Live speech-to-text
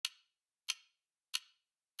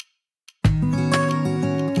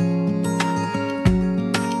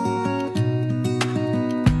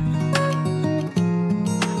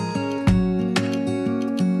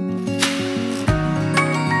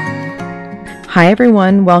Hi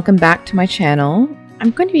everyone, welcome back to my channel.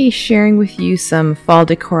 I'm going to be sharing with you some fall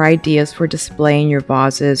decor ideas for displaying your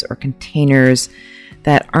vases or containers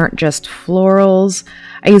that aren't just florals.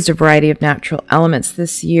 I used a variety of natural elements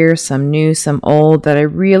this year, some new, some old, that I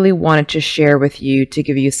really wanted to share with you to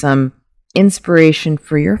give you some inspiration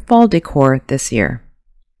for your fall decor this year.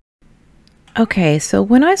 Okay, so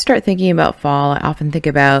when I start thinking about fall, I often think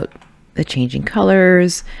about the changing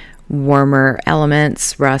colors, warmer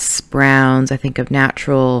elements, rusts, browns. I think of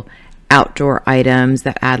natural outdoor items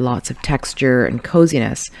that add lots of texture and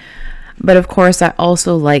coziness. But of course, I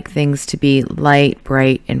also like things to be light,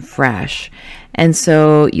 bright, and fresh. And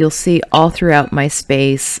so you'll see all throughout my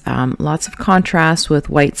space lots of contrast with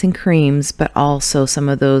whites and creams, but also some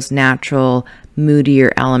of those natural,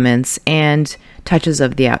 moodier elements and touches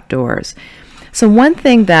of the outdoors. So one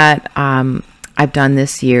thing that I've done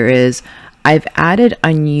this year is I've added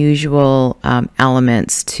unusual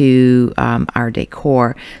elements to our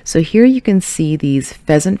decor. So here you can see these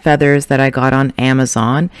pheasant feathers that I got on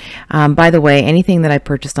Amazon. By the way, anything that I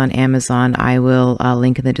purchased on Amazon, I will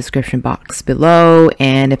link in the description box below.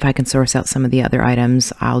 And if I can source out some of the other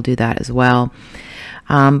items, I'll do that as well.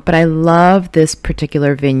 But I love this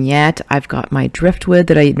particular vignette. I've got my driftwood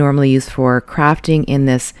that I normally use for crafting in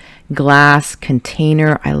this glass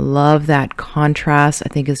container. I love that contrast. I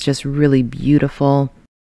think it's just really beautiful.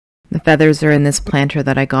 The feathers are in this planter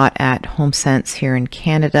that I got at HomeSense here in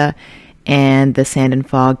Canada, and the sand and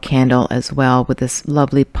fog candle as well, with this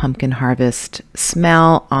lovely pumpkin harvest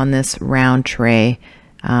smell on this round tray.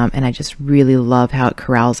 And I just really love how it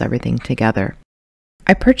corrals everything together.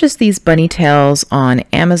 I purchased these bunny tails on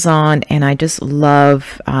Amazon, and I just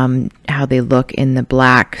love how they look in the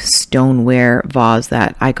black stoneware vase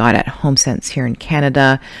that I got at HomeSense here in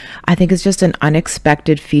Canada. I think it's just an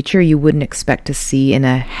unexpected feature you wouldn't expect to see in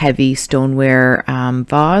a heavy stoneware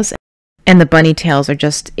vase. And the bunny tails are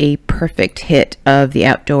just a perfect hit of the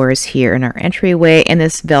outdoors here in our entryway. And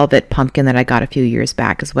this velvet pumpkin that I got a few years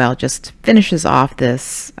back as well just finishes off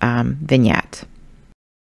this vignette.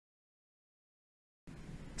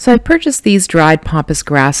 So I purchased these dried pampas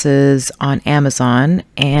grasses on Amazon,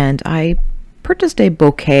 and I purchased a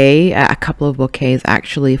bouquet, a couple of bouquets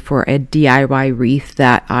actually, for a DIY wreath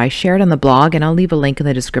that I shared on the blog, and I'll leave a link in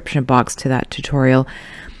the description box to that tutorial.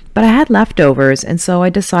 But I had leftovers, and so I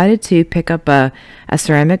decided to pick up a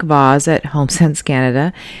ceramic vase at HomeSense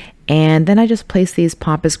Canada, and then I just placed these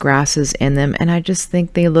pampas grasses in them, and I just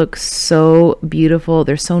think they look so beautiful.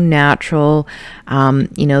 They're so natural.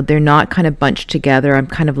 You know, they're not kind of bunched together. I'm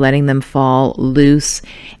kind of letting them fall loose,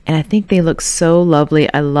 and I think they look so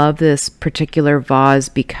lovely. I love this particular vase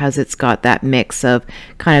because it's got that mix of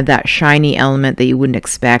kind of that shiny element that you wouldn't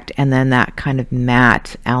expect, and then that kind of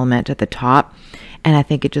matte element at the top. And I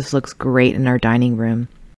think it just looks great in our dining room.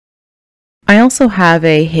 I also have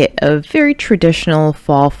a hit of very traditional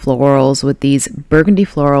fall florals with these burgundy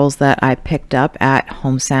florals that I picked up at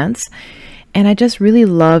HomeSense. And I just really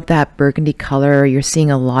love that burgundy color. You're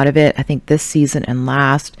seeing a lot of it, I think, this season and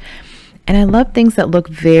last. And I love things that look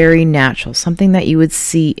very natural, something that you would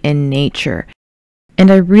see in nature.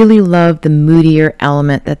 And I really love the moodier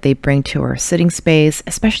element that they bring to our sitting space,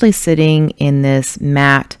 especially sitting in this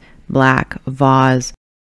matte black vase.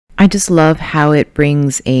 I just love how it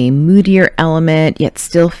brings a moodier element, yet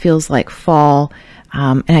still feels like fall.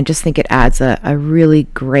 And I just think it adds a really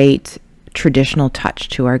great traditional touch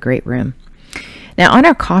to our great room. Now on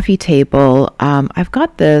our coffee table, I've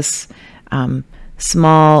got this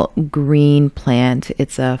small green plant.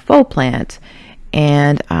 It's a faux plant.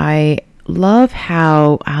 And I love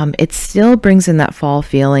how it still brings in that fall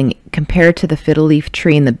feeling compared to the fiddle leaf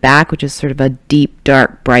tree in the back, which is sort of a deep,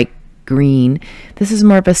 dark, bright green. This is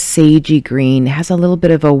more of a sagey green. It has a little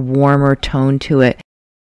bit of a warmer tone to it.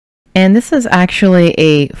 And this is actually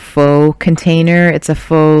a faux container. It's a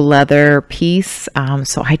faux leather piece.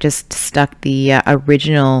 So I just stuck the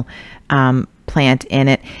original plant in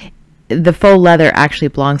it. The faux leather actually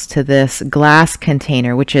belongs to this glass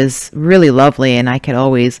container, which is really lovely, and I could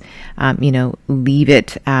always, you know, leave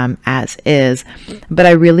it as is. But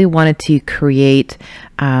I really wanted to create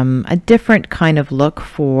a different kind of look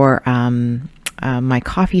for my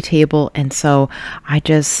coffee table, and so I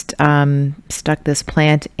just stuck this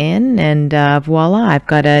plant in, and voila, I've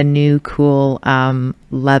got a new cool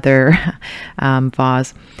leather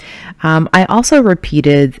vase. I also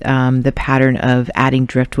repeated the pattern of adding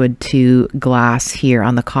driftwood to glass here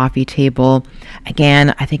on the coffee table.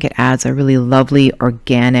 Again, I think it adds a really lovely,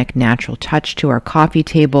 organic, natural touch to our coffee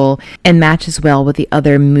table and matches well with the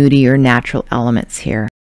other moodier natural elements here.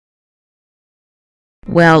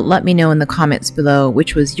 Well, let me know in the comments below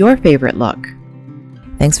which was your favorite look.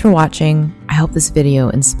 Thanks for watching. I hope this video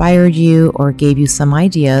inspired you or gave you some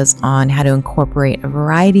ideas on how to incorporate a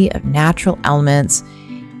variety of natural elements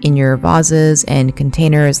in your vases and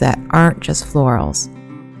containers that aren't just florals.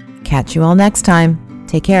 Catch you all next time.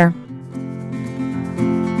 Take care.